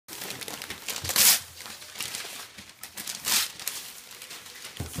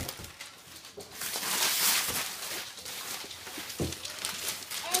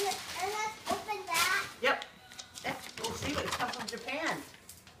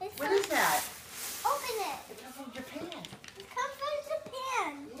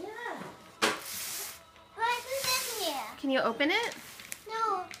to open it?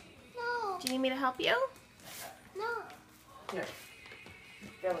 No. No. Do you need me to help you? No. Here.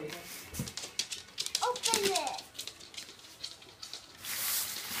 Belly. Open it.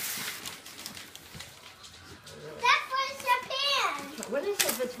 That was Japan. What is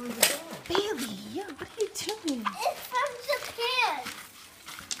it that's from Japan? Bailey, yeah, what are you doing? It's from Japan.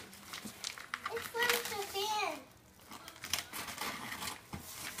 It's from Japan.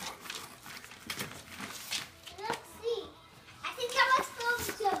 Let's see. I think that was from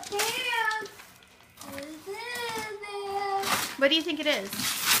Japan. What do you think it is? I think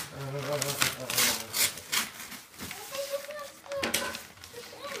it's from Japan.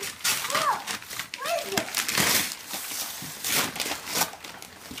 Oh, what is it?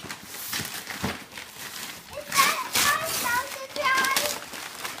 Is that 5,000 guys?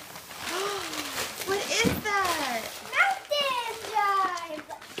 What is that? Mountain Drive.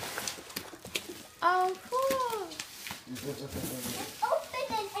 Oh, cool. Let's open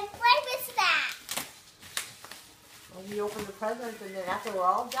it and play with that. Well, you open the presents and then after we're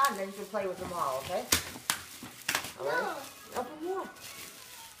all done, then you can play with them all, okay? All right? No. Open more.